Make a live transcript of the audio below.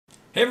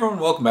Hey everyone,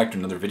 welcome back to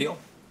another video.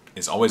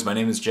 As always, my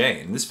name is Jay.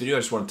 In this video I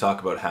just want to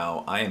talk about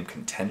how I am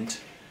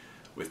content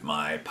with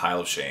my pile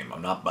of shame.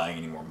 I'm not buying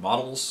any more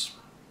models.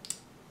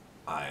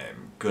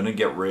 I'm gonna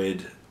get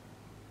rid,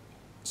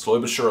 slowly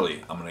but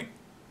surely, I'm gonna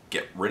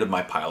get rid of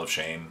my pile of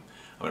shame.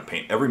 I'm gonna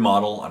paint every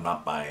model. I'm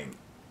not buying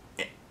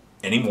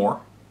any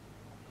more.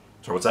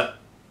 So what's that?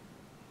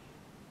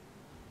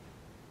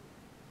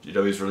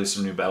 GW's released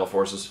some new Battle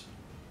Forces.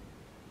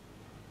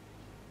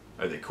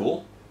 Are they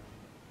cool?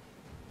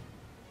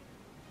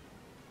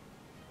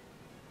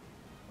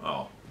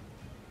 Oh.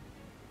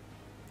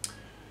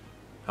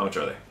 How much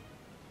are they?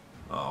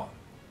 Oh.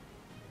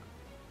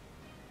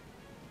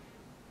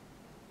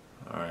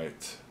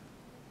 Alright.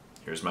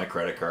 Here's my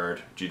credit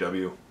card.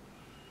 GW.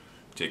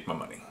 Take my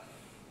money.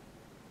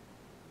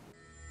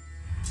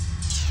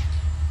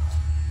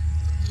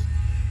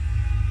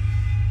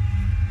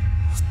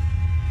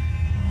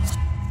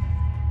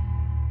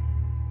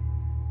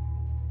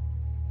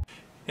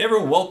 Hey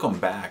everyone, welcome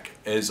back.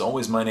 As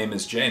always, my name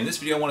is Jay. In this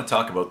video I want to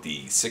talk about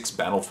the 6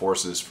 battle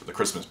forces for the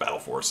Christmas battle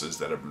forces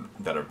that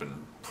have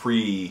been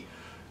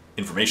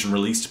pre-information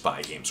released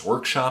by Games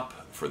Workshop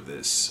for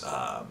this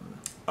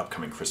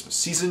upcoming Christmas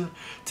season.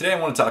 Today I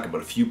want to talk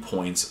about a few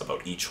points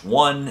about each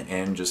one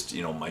and just,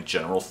 my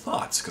general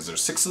thoughts, because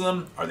there's 6 of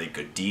them. Are they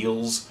good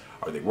deals?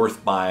 Are they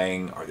worth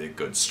buying? Are they a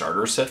good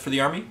starter set for the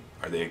army?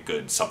 Are they a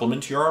good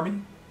supplement to your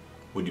army?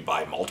 Would you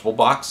buy multiple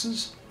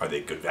boxes? Are they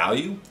good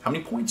value? How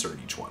many points are in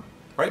each one?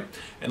 Right?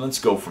 And let's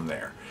go from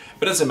there.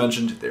 But as I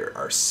mentioned, there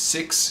are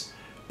 6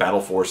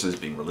 battle forces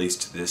being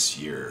released this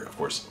year. Of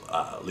course,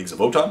 Leagues of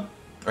Wotan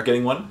are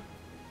getting one.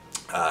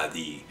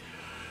 The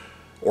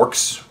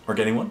Orcs are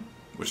getting one,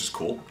 which is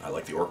cool. I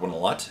like the Orc one a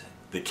lot.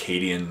 The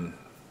Cadian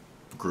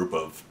group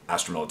of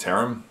Astra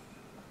Militarum,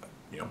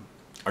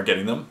 are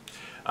getting them.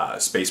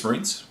 Space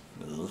Marines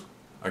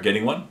are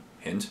getting one.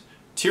 Hint.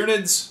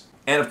 Tyranids,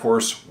 and of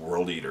course,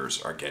 World Eaters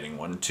are getting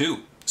one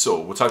too. So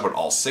we'll talk about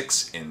all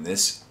 6 in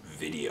this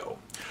video.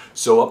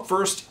 So up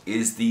first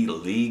is the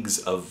Leagues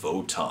of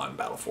Wotan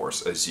Battle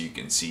Force. As you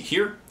can see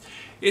here,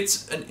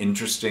 it's an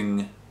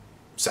interesting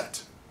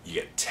set. You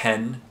get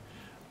 10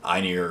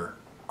 Einir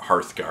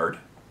Hearthguard,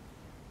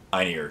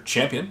 Einir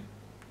Champion,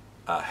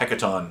 a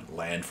Hecaton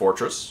Land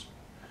Fortress,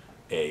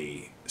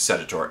 a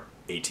Sedator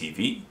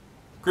ATV,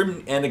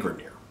 and a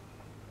Grimnir.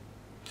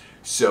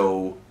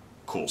 So,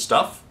 cool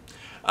stuff.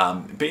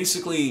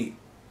 Basically,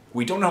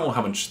 we don't know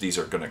how much these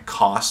are going to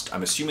cost.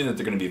 I'm assuming that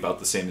they're going to be about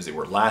the same as they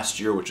were last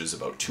year, which is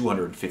about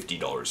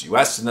 $250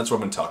 US, and that's what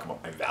I'm going to talk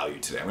about my value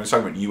today. I'm going to talk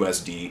about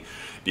USD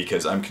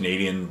because I'm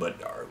Canadian, but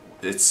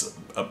it's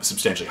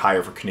substantially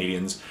higher for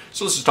Canadians.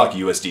 So let's just talk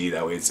USD,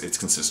 that way it's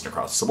consistent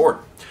across the board.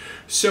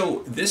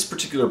 So this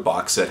particular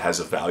box set has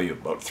a value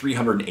of about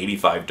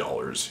 $385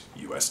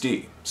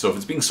 USD. So if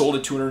it's being sold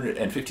at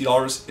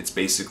 $250, it's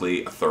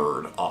basically a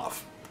third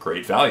off.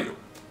 Great value.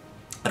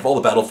 Out of all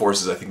the battle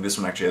forces, I think this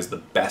one actually has the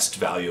best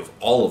value of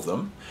all of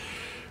them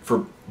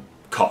for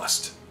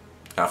cost.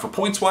 For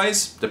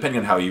points-wise, depending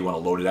on how you want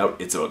to load it out,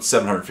 it's about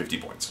 750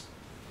 points.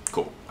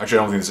 Cool. Actually,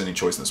 I don't think there's any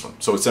choice in this one.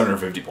 So it's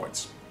 750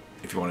 points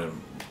if you want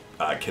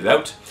to kit it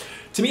out.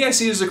 To me, I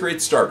see it as a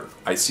great starter.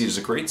 I see it as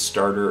a great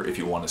starter if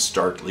you want to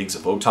start Leagues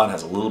of Wotan.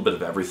 Has a little bit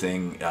of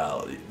everything.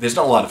 There's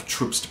not a lot of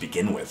troops to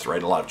begin with,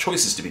 right? A lot of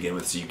choices to begin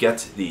with. So you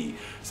get the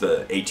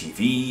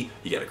ATV,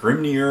 you get a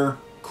Grimnir,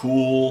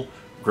 cool.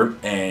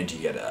 And you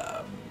get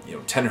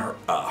 10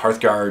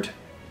 Hearthguard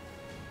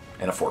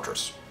and a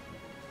Fortress.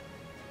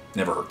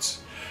 Never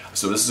hurts.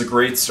 So this is a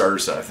great starter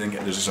set. I think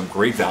there's some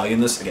great value in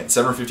this. Again,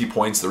 750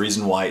 points. The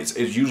reason why it's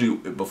usually,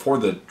 before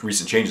the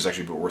recent changes,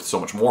 actually worth so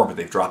much more, but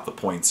they've dropped the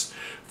points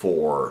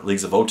for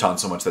Leagues of Wotan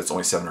so much that it's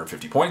only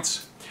 750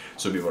 points.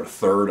 So it'd be about a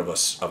third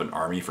of an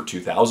army for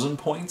 2,000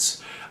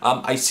 points.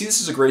 I see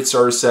this as a great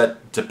starter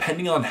set.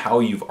 Depending on how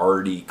you've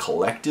already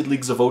collected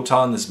Leagues of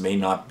Wotan, this may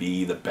not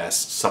be the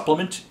best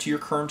supplement to your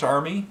current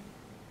army.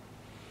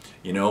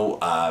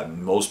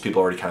 Most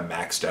people already kind of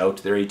maxed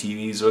out their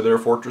ATVs or their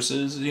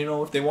fortresses,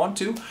 if they want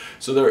to.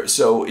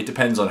 So it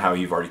depends on how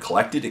you've already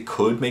collected. It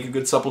could make a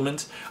good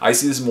supplement. I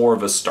see this more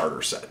of a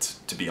starter set,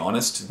 to be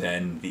honest,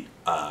 than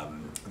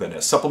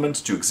a supplement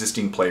to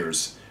existing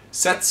players'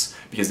 sets,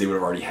 because they would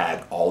have already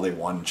had all they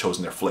want and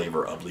chosen their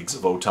flavor of Leagues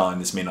of Wotan.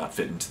 This may not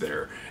fit into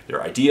their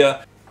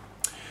idea.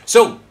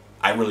 So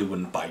I really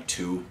wouldn't buy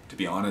 2, to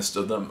be honest,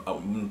 of them. I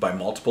wouldn't buy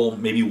multiple.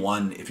 Maybe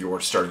 1 if you were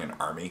starting an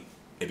army.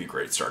 It'd be a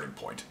great starting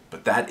point.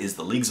 But that is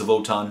the Leagues of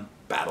Wotan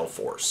Battle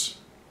Force.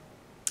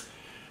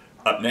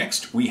 Up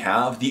next, we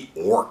have the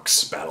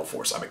Orcs Battle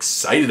Force. I'm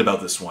excited about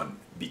this one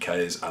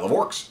because I love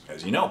Orcs,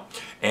 as you know.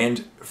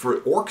 And for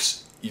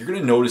Orcs, you're going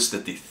to notice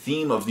that the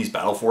theme of these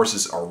battle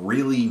forces are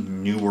really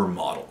newer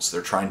models.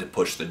 They're trying to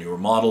push the newer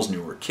models,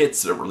 newer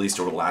kits that have released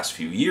over the last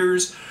few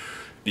years,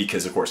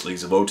 because of course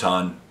Leagues of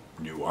Wotan,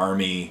 new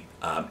army,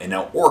 and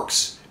now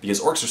Orcs Because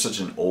orcs are such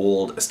an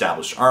old,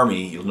 established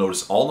army, you'll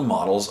notice all the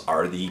models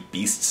are the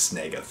Beast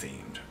Snega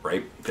themed,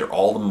 right? They're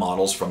all the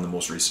models from the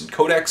most recent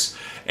codex,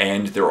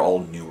 and they're all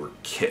newer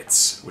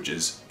kits, which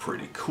is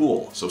pretty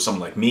cool. So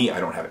someone like me,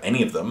 I don't have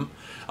any of them,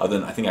 other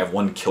than I think I have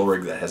one kill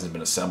rig that hasn't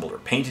been assembled or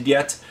painted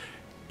yet.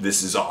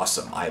 This is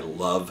awesome. I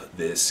love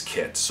this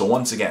kit. So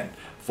once again,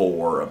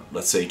 for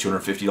let's say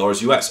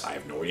 $250 US, I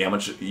have no idea how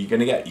much you're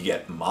gonna get. You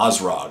get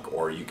Mozrog,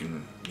 or you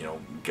can, you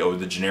know, go with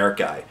the generic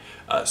guy,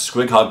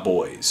 Squighog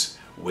Boys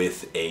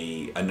with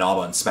a knob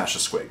on Smash a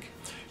Squig.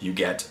 You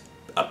get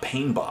a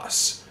Pain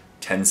Boss,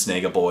 10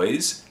 Snega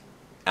Boys,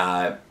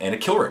 and a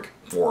kill rig,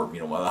 or,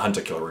 you know, a Hunt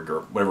a kill rig,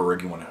 or whatever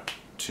rig you want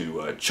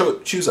to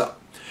choose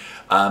up.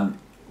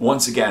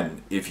 Once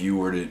again, if you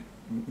were to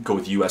go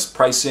with US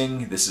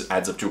pricing, this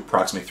adds up to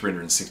approximately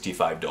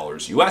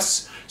 $365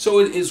 US. So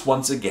it is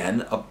once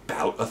again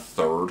about a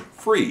third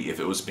free. If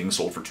it was being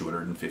sold for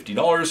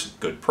 $250,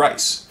 good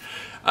price.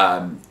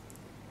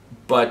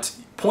 But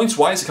points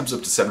wise, it comes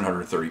up to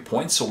 730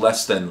 points, so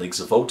less than Leagues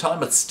of Votann,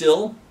 but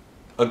still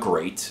a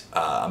great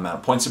amount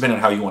of points, depending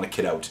on how you want to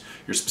kit out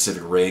your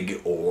specific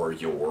rig or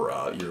your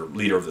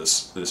leader of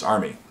this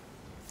army.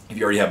 If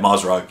you already have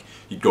Mozrog,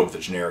 you'd go with the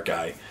generic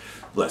guy,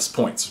 less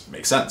points.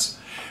 Makes sense.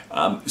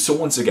 So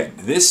once again,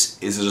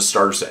 this is a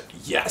starter set.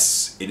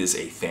 Yes, it is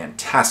a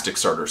fantastic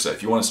starter set.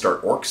 If you want to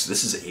start orcs,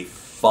 this is a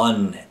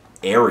fun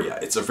area.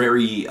 It's a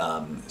very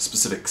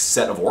specific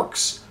set of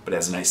orcs, but it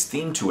has a nice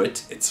theme to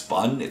it. It's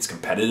fun, it's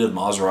competitive.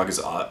 Mozrog is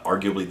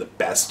arguably the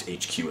best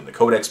HQ in the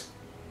Codex.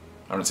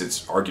 I don't say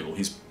it's arguable,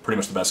 he's pretty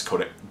much the best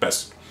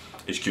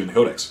HQ in the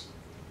Codex.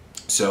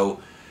 So,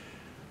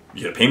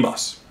 you get a Pain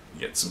Boss, you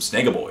get some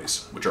Snega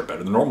Boys, which are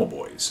better than normal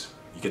boys.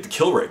 You get the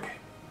Kill Rig.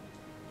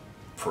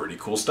 Pretty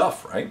cool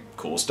stuff, right?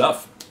 Cool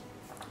stuff.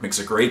 Makes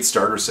a great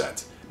starter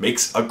set.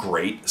 Makes a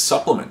great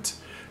supplement.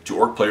 To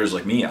orc players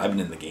like me, I've been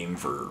in the game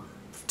for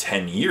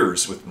 10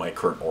 years with my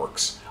current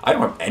orcs. I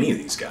don't have any of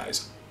these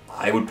guys.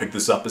 I would pick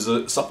this up as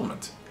a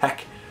supplement.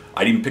 Heck,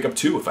 I'd even pick up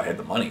 2 if I had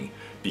the money,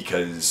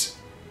 because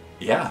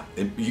yeah,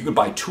 you could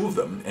buy 2 of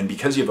them, and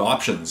because you have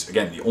options,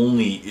 again, you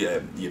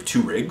have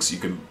 2 rigs, you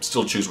can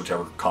still choose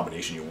whichever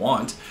combination you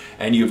want,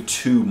 and you have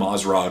 2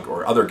 Mozrog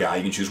or other guy,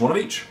 you can choose 1 of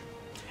each.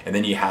 And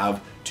then you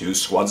have 2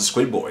 squads of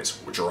Squid Boys,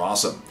 which are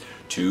awesome.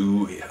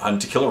 2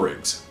 Hunt to Killer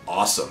rigs,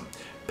 awesome.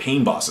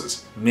 Pain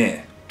Bosses,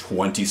 meh.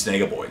 20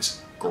 Snega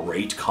Boys,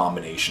 great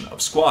combination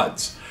of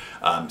squads.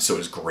 So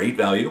it's great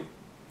value.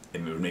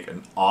 It would make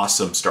an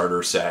awesome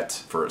starter set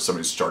for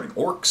somebody who's starting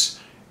orcs,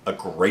 a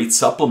great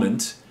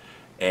supplement,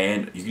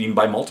 and you can even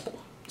buy multiple.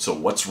 So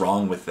what's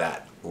wrong with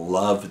that?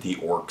 Love the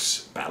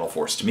Orcs Battle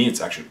Force. To me,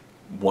 it's actually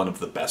one of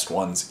the best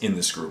ones in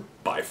this group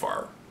by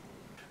far.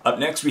 Up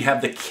next, we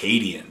have the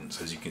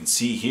Cadians. As you can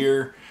see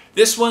here,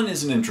 this one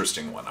is an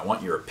interesting one. I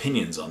want your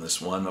opinions on this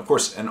one, of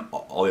course, and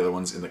all the other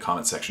ones in the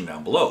comment section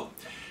down below.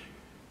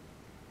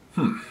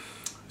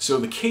 So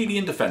the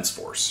Cadian Defense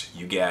Force,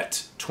 you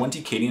get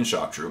 20 Cadian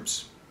Shock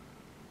Troops,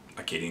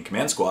 a Cadian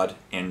Command Squad,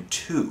 and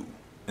 2,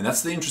 and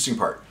that's the interesting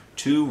part,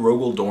 2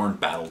 Rogel Dorn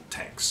Battle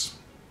Tanks.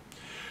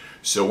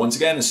 So once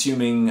again,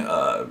 assuming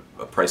a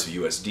price of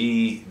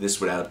USD,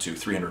 this would add up to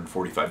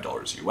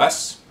 $345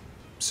 US,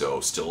 so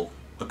still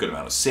a good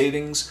amount of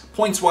savings.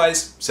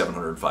 Points-wise,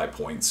 705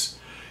 points.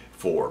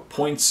 For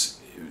points,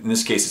 in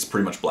this case, it's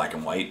pretty much black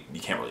and white. You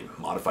can't really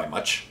modify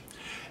much.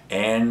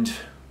 And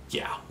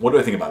yeah, what do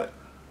I think about it?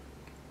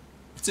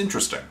 It's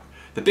interesting.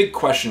 The big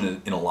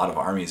question in a lot of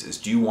armies is,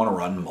 do you want to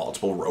run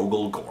multiple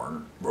Rogel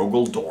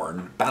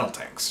Dorn battle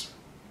tanks?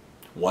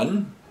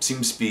 1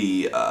 seems to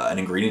be an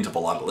ingredient of a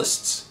lot of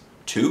lists.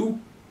 2,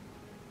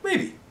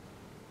 maybe.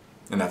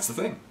 And that's the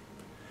thing.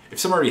 If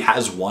someone already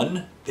has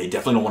 1, they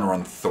definitely don't want to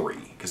run 3,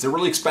 because they're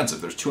really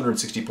expensive. There's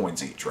 260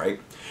 points each, right?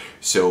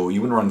 So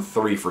you wouldn't run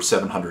 3 for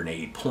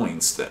 780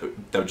 points. That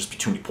would just be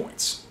too many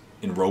points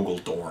in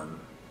Rogel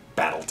Dorn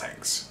battle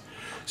tanks.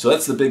 So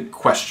that's the big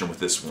question with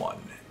this one.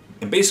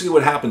 And basically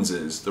what happens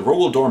is the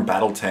Rogel Dorn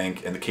battle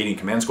tank and the Cadian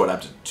Command Squad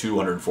up to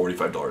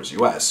 $245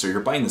 US. So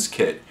you're buying this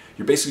kit,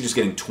 you're basically just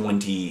getting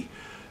 20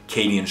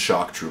 Cadian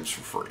shock troops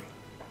for free.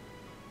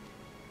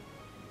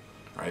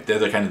 Right?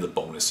 They're kind of the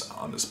bonus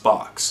on this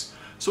box.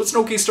 So it's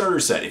an okay starter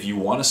set. If you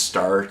want to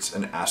start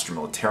an Astra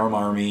Militarum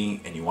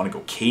army and you want to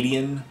go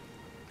Cadian,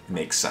 it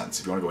makes sense.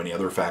 If you want to go any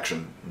other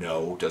faction,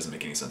 no, doesn't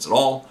make any sense at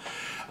all.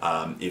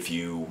 If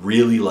you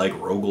really like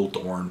Rogel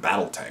Dorn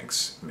battle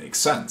tanks, it makes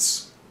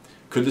sense.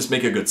 Could this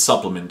make a good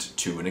supplement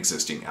to an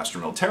existing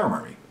Astra Militarum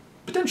army?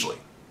 Potentially.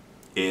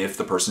 If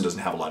the person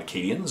doesn't have a lot of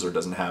Cadians or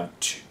doesn't have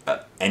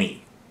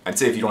any. I'd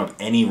say if you don't have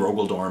any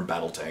Rogel Dorn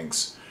battle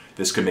tanks,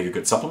 this could make a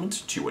good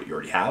supplement to what you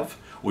already have.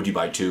 Would you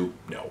buy 2?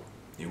 No.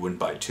 You wouldn't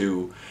buy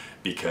 2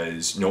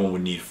 because no one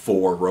would need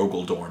 4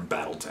 Rogel Dorn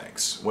battle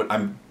tanks. What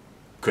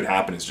could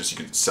happen is just you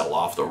could sell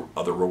off the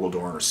other Rogel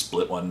Dorn or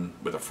split one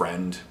with a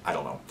friend. I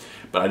don't know.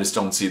 But I just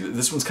don't see that.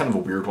 This one's kind of a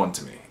weird one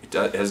to me.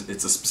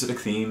 It's a specific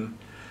theme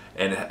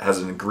and it has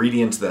an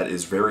ingredient that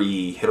is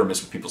very hit or miss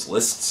with people's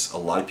lists. A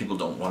lot of people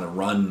don't want to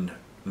run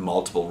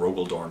multiple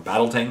Rogel Dorn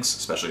battle tanks,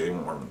 especially they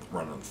won't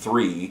run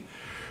 3.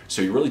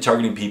 So you're really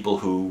targeting people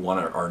who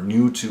are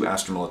new to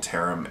Astra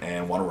Militarum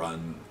and want to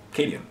run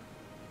Cadian,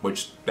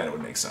 which then it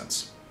would make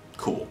sense.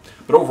 Cool.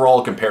 But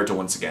overall, compared to,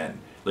 once again,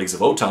 Leagues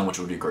of Wotan, which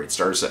would be a great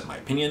starter set in my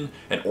opinion,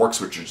 and Orcs,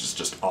 which are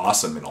just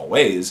awesome in all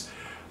ways,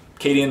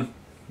 Cadian,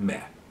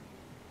 meh.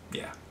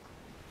 Yeah.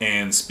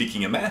 And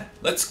speaking of meh,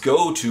 let's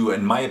go to,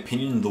 in my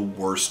opinion, the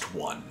worst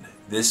one.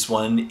 This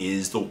one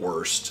is the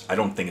worst. I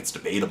don't think it's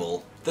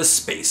debatable. The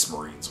Space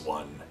Marines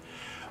one.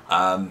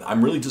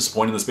 I'm really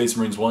disappointed in the Space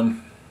Marines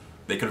one.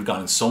 They could have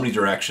gone in so many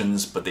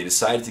directions, but they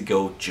decided to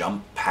go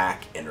Jump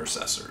Pack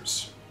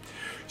Intercessors.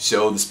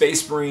 So the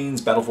Space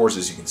Marines Battle Force,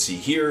 as you can see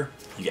here,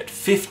 you get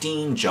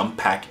 15 Jump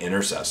Pack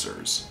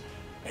Intercessors.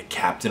 A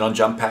Captain on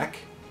Jump Pack,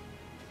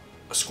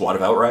 a squad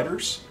of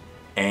Outriders,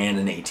 and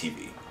an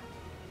ATV.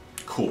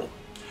 Cool.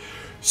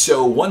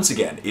 So once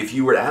again, if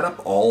you were to add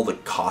up all the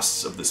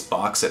costs of this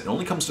box set, it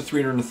only comes to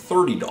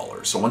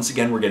 $330. So once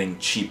again, we're getting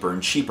cheaper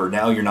and cheaper.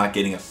 Now you're not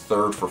getting a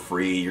third for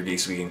free, you're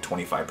basically getting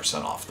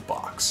 25% off the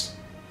box.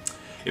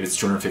 If it's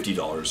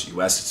 $250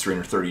 US, it's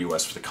 $330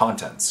 US for the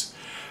contents.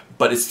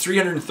 But it's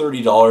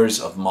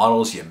 $330 of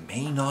models you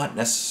may not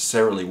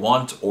necessarily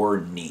want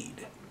or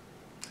need.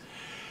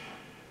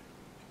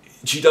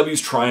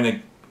 GW's trying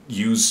to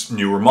use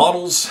newer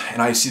models,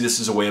 and I see this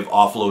as a way of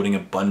offloading a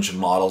bunch of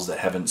models that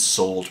haven't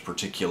sold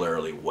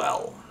particularly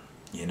well.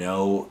 You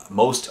know,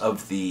 most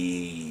of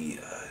the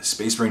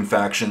Space Marine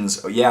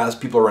factions, yeah,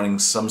 people are running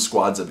some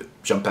squads of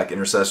Jump Pack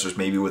Intercessors,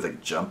 maybe with a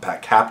Jump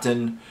Pack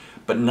Captain,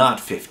 but not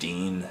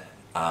 15.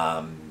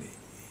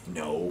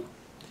 No.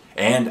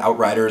 And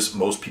Outriders,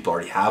 most people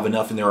already have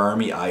enough in their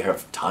army. I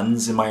have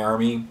tons in my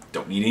army,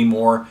 don't need any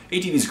more.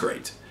 ATV's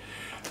great.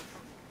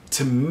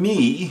 To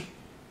me,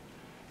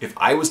 if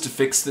I was to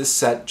fix this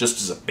set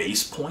just as a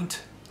base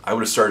point, I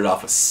would have started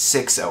off with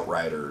 6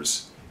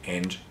 Outriders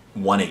and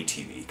 1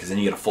 ATV, because then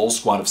you get a full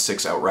squad of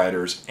 6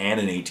 Outriders and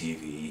an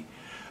ATV.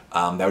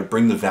 That would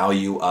bring the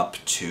value up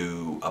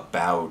to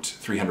about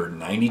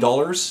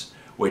 $390,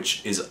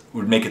 which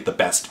would make it the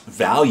best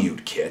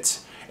valued kit,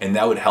 and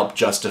that would help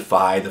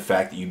justify the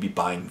fact that you'd be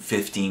buying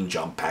 15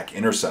 Jump Pack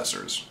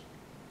Intercessors,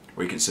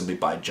 where you could simply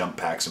buy Jump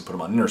Packs and put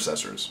them on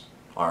Intercessors,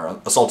 or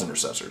Assault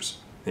Intercessors.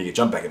 Then you get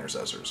Jump Pack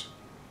Intercessors.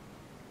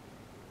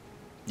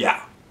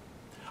 Yeah,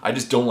 I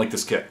just don't like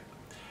this kit.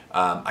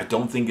 I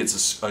don't think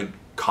it's a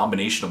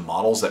combination of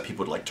models that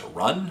people would like to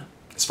run.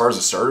 As far as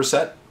a starter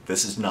set,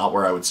 this is not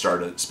where I would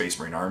start a Space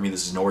Marine army.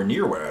 This is nowhere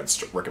near where I'd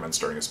recommend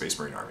starting a Space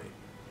Marine army.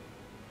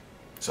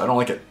 So I don't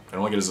like it. I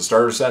don't like it as a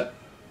starter set.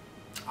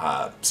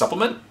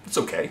 Supplement, it's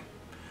okay.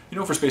 You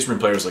know, for Space Marine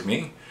players like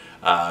me,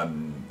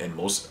 and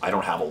I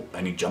don't have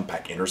any Jump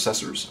Pack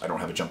Intercessors. I don't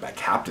have a Jump Pack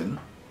Captain.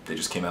 They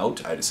just came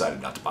out. I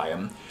decided not to buy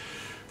them.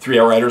 3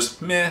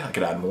 Outriders, meh, I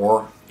could add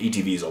more.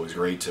 ATV is always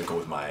great to go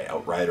with my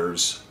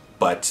Outriders,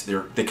 but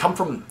they come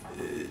from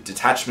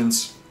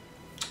detachments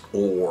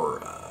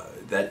or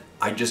that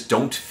I just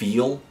don't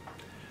feel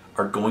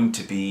are going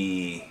to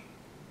be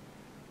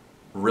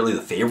really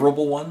the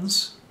favorable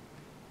ones.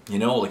 You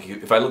know, like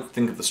if I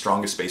think of the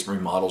strongest Space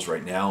Marine models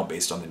right now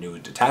based on the new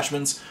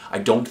detachments, I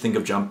don't think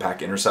of Jump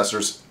Pack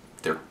Intercessors.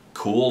 They're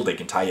cool, they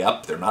can tie you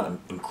up, they're not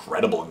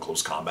incredible in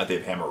close combat. They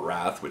have Hammer of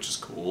Wrath, which is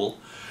cool.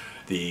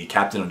 The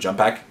Captain on Jump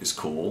Pack is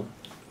cool.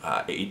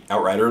 8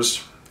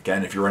 Outriders,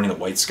 again, if you're running the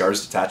White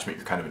Scars detachment,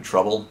 you're kind of in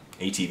trouble.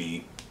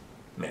 ATV,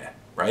 meh,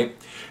 right?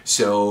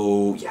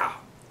 So, yeah,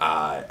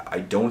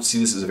 I don't see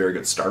this as a very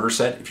good starter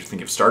set. If you're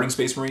thinking of starting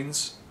Space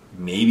Marines,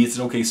 maybe it's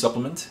an okay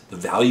supplement. The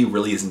value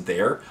really isn't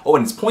there. Oh,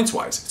 and it's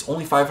points-wise. It's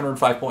only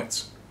 505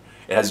 points.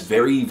 It has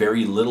very,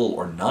 very little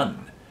or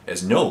none. It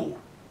has no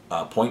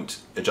point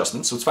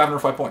adjustments, so it's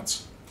 505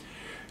 points.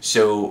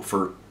 So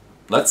for,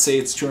 let's say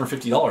it's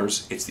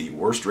 $250, it's the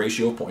worst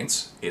ratio of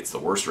points. It's the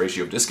worst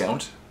ratio of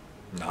discount.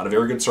 Not a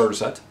very good starter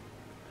set.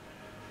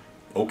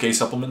 Okay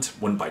supplement,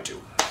 wouldn't buy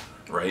 2.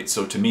 Right?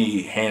 So to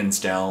me, hands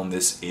down,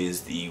 this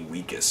is the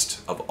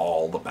weakest of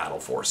all the Battle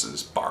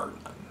Forces, bar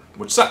none.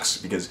 Which sucks,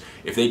 because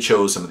if they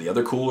chose some of the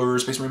other cooler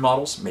Space Marine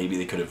models, maybe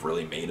they could have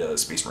really made a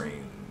Space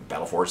Marine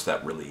Battle Force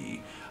that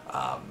really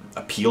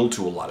appealed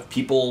to a lot of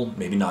people,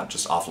 maybe not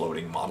just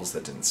offloading models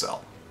that didn't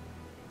sell.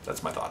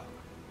 That's my thought.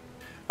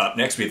 Up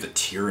next, we have the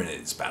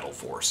Tyranids Battle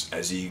Force.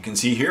 As you can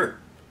see here,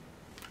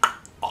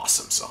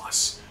 awesome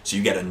sauce. So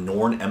you get a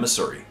Norn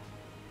Emissary,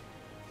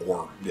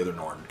 or the other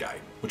Norn guy,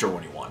 whichever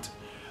one you want.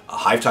 A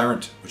Hive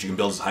Tyrant, which you can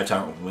build as a Hive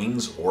Tyrant with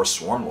wings, or a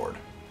Swarm Lord.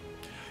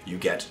 You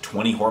get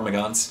 20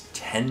 Hormagaunts,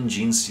 10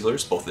 Gene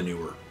Stealers, both the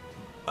newer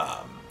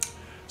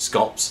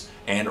sculpts,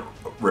 and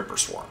Ripper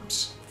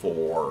Swarms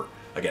for,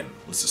 again,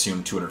 let's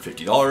assume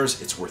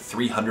 $250. It's worth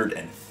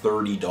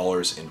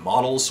 $330 in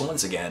models. So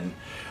once again,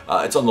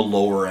 it's on the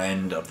lower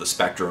end of the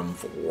spectrum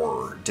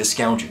for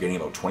discount. You're getting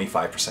about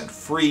 25%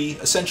 free.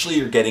 Essentially,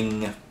 you're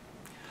getting kind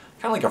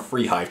of like a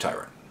free Hive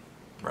Tyrant,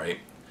 right?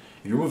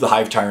 If you remove the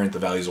Hive Tyrant, the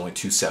value is only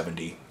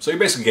 $270. So you're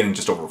basically getting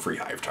just over a free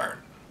Hive Tyrant.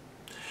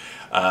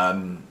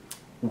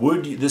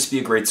 Would this be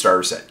a great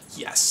starter set?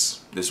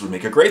 Yes. This would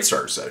make a great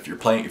starter set. If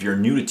you're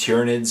new to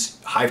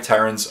Tyranids, Hive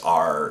Tyrants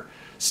are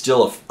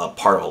Still a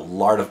part of a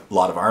lot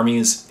of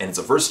armies, and it's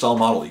a versatile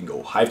model. You can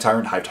go Hive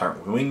Tyrant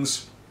with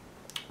wings,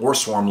 or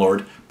Swarm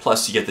Lord.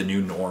 Plus, you get the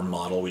new Norm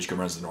model, which you can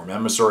run as the Norm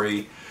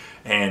Emissary,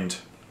 and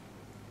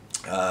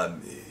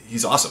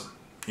he's awesome.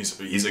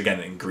 He's again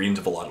an ingredient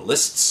of a lot of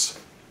lists.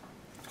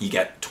 You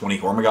get 20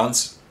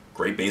 Hormigons,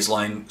 great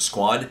baseline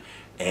squad,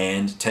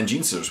 and 10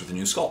 Genestealers with the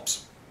new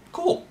sculpts.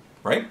 Cool,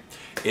 right?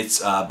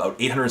 It's about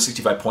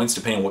 865 points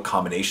depending on what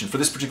combination. For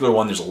this particular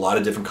one, there's a lot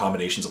of different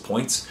combinations of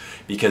points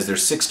because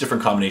there's 6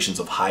 different combinations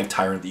of Hive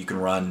Tyrant that you can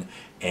run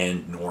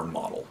and Norm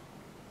model,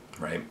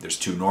 right? There's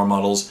 2 Norm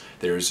models.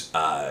 There's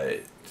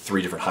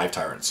 3 different Hive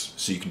Tyrants.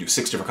 So you can do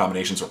 6 different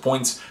combinations of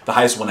points. The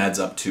highest one adds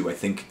up to, I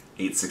think,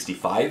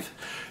 865.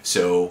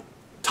 So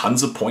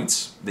tons of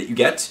points that you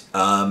get.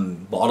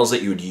 Models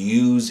that you would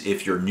use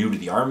if you're new to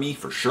the army,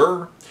 for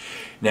sure.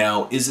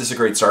 Now, is this a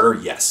great starter?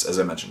 Yes, as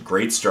I mentioned,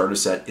 great starter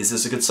set. Is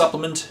this a good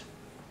supplement?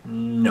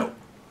 No.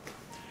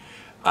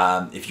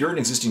 If you're an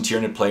existing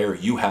Tyranid player,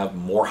 you have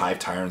more Hive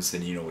Tyrants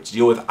than you know what to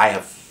deal with. I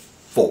have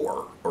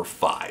 4 or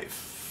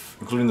 5,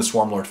 including the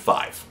Swarm Lord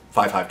 5.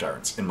 5 Hive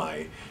Tyrants in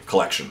my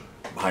collection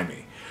behind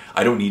me.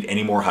 I don't need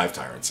any more Hive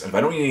Tyrants. And if I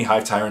don't need any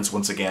Hive Tyrants,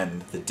 once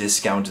again, the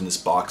discount in this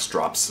box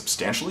drops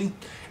substantially,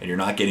 and you're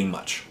not getting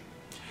much.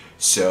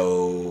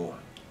 So,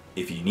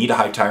 if you need a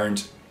Hive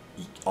Tyrant,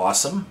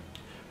 awesome.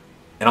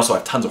 And also I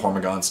have tons of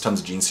Hormigons, tons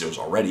of Genestealers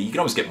already. You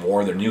can always get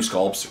more. They're new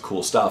sculpts, they're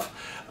cool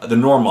stuff. The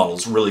Norm model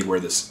is really where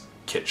this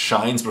kit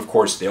shines, but of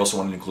course they also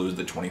want to include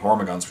the 20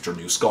 Hormigons, which are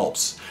new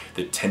sculpts.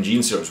 The 10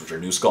 Genestealers, which are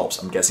new sculpts.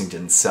 I'm guessing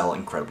didn't sell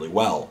incredibly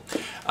well.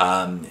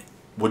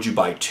 Would you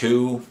buy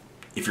 2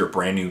 if you're a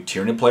brand new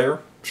Tyranid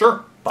player?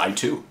 Sure, buy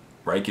 2,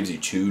 right? It gives you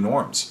 2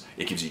 Norms.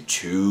 It gives you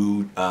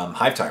 2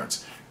 Hive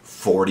Tyrants,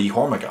 40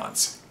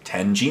 Hormigons,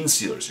 10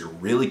 Genestealers. You're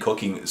really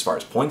cooking as far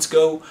as points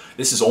go.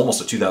 This is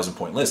almost a 2,000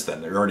 point list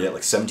then. They're already at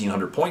like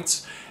 1,700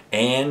 points,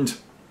 and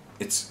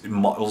it's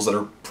models that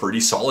are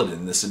pretty solid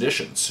in this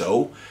edition.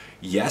 So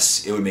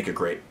yes, it would make a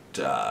great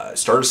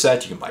starter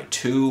set. You can buy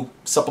 2.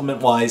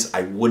 Supplement-wise,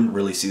 I wouldn't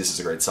really see this as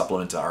a great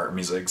supplement to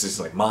armies that exist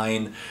like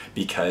mine,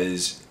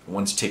 because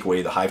once you take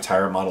away the Hive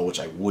Tyrant model, which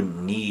I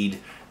wouldn't need,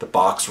 the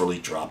box really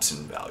drops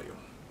in value.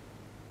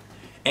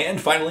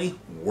 And finally,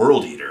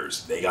 World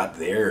Eaters. They got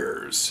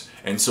theirs.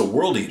 And so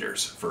World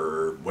Eaters,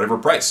 for whatever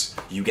price,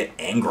 you get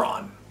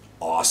Angron.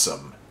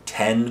 Awesome.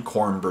 10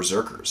 Khorne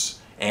Berserkers.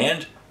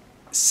 And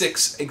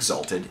 6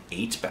 Exalted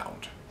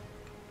 8-bound.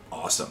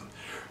 Awesome.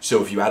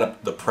 So if you add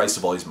up the price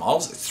of all these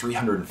models, it's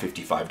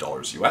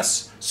 $355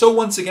 US. So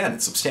once again,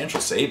 it's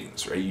substantial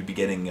savings, right? You'd be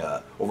getting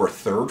over a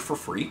third for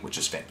free, which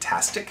is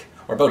fantastic.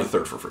 Or about a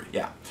third for free,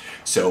 yeah.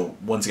 So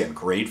once again,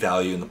 great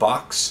value in the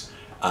box.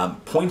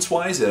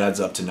 Points-wise, it adds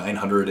up to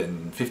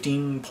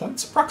 915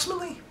 points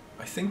approximately.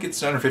 I think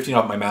it's 915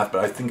 off my math,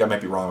 but I think I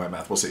might be wrong on my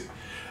math. We'll see.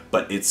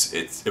 But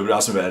it would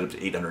also add up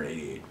to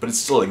 888. But it's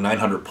still like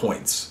 900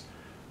 points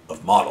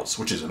of models,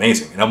 which is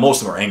amazing. Now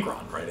most of them are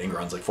Angron, right?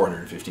 Angron's like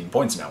 415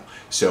 points now.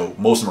 So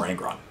most of them are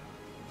Angron.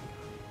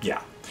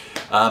 Yeah.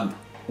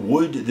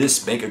 Would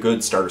this make a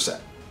good starter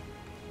set?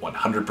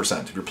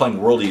 100%. If you're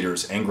playing World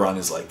Eaters, Angron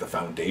is like the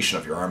foundation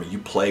of your army. You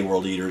play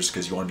World Eaters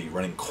because you want to be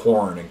running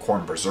Khorne and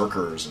Khorne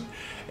Berserkers,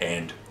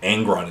 and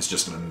Angron is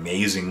just an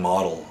amazing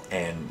model,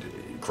 and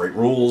great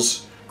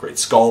rules, great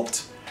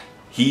sculpt.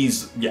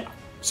 Yeah.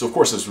 So of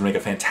course this would make a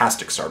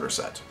fantastic starter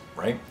set,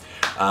 right?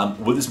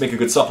 Would this make a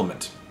good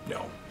supplement?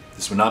 No.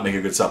 This would not make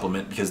a good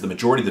supplement because the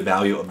majority of the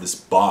value of this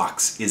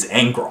box is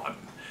Angron.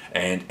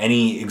 And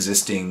any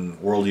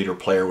existing World Eater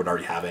player would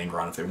already have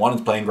Angron if they wanted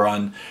to play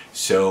Angron.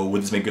 So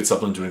would this make a good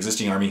supplement to an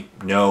existing army?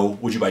 No.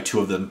 Would you buy 2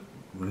 of them?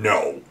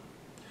 No.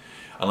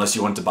 Unless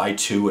you want to buy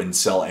 2 and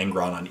sell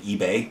Angron on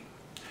eBay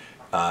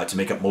to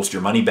make up most of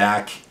your money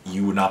back,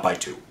 you would not buy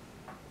 2.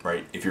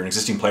 Right? If you're an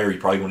existing player, you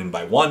probably wouldn't even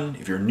buy 1.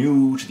 If you're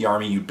new to the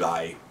army, you'd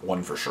buy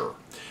 1 for sure.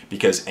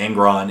 Because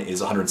Angron is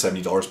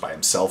 $170 by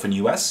himself in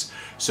US.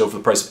 So for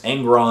the price of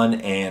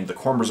Angron and the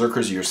Khorne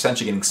Berserkers, you're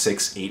essentially getting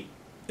 6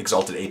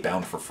 Exalted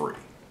 8-bound for free.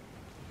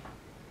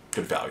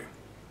 Good value.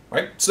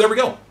 Right? So there we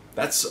go.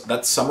 That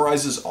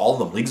summarizes all of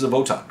them. Leagues of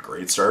Votann.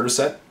 Great starter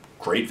set.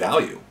 Great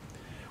value.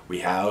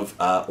 We have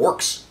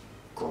Orcs.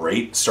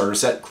 Great starter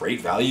set.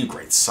 Great value.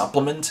 Great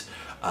supplement.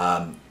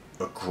 A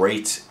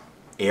great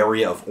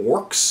area of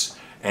Orcs.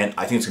 And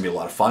I think it's going to be a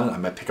lot of fun. I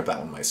might pick up that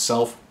one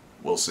myself.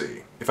 We'll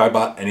see. If I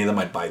bought any of them,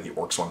 I'd buy the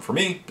Orcs one for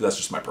me. But that's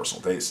just my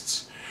personal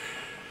tastes.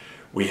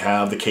 We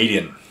have the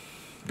Cadian.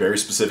 Very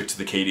specific to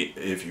the Cadian.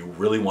 If you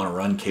really want to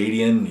run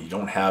Cadian, you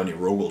don't have any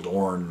Rogel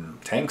Dorn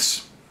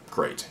tanks,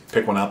 great.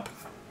 Pick one up.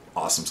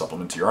 Awesome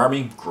supplement to your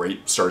army.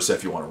 Great starter set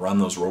if you want to run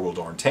those Rogel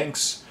Dorn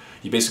tanks.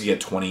 You basically get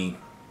 20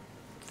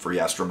 free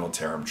Astra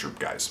Militarum troop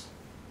guys.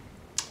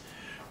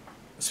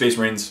 Space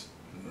Marines,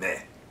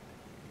 meh.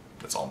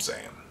 That's all I'm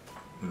saying.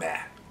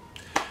 Meh.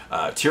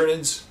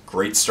 Tyranids,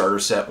 great starter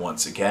set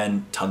once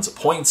again. Tons of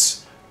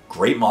points.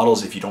 Great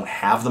models if you don't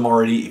have them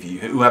already. If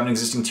you have an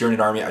existing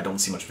Tyranid army, I don't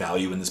see much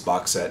value in this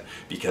box set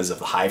because of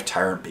the Hive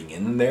Tyrant being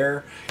in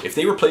there. If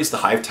they replaced the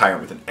Hive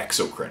Tyrant with an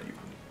Exocrine,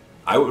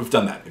 I would have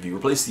done that. If you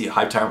replace the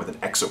Hive Tyrant with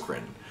an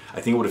Exocrine,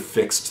 I think it would have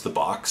fixed the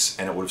box,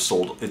 and it would have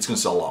sold. It's going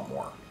to sell a lot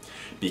more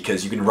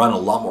because you can run a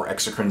lot more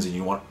exocrines, and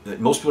you want.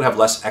 Most people have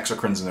less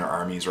exocrines in their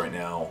armies right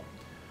now,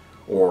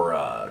 or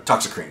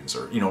toxicrines,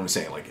 or you know what I'm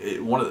saying, like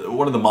one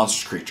of the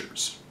monstrous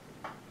creatures.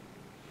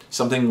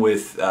 Something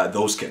with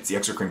those kits. The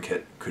exocrine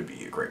kit could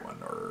be a great one,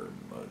 or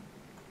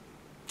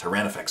a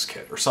Tyrannifex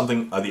kit, or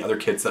something. The other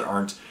kits that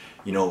aren't,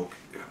 you know.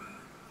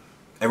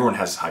 Everyone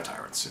has high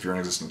tyrants if you're an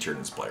existing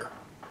Tyranids player.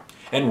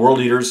 And World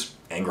Eaters,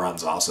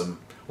 Angron's awesome.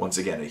 Once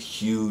again, a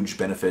huge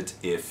benefit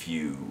if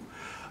you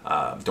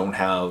don't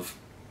have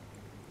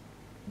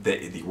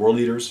the World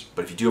Eaters,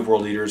 but if you do have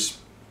World Eaters,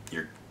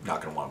 you're not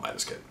going to want to buy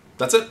this kit.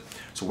 That's it.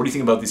 So what do you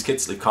think about these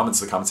kits? Leave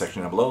comments in the comment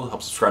section down below.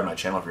 Help subscribe to my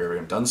channel if you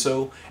haven't done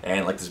so,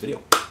 and like this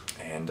video.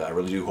 And I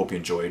really do hope you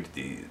enjoyed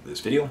this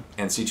video,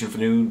 and stay tuned for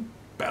new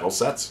battle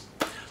sets.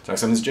 So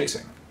next time, this is Jay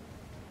saying,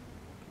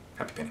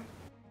 happy painting.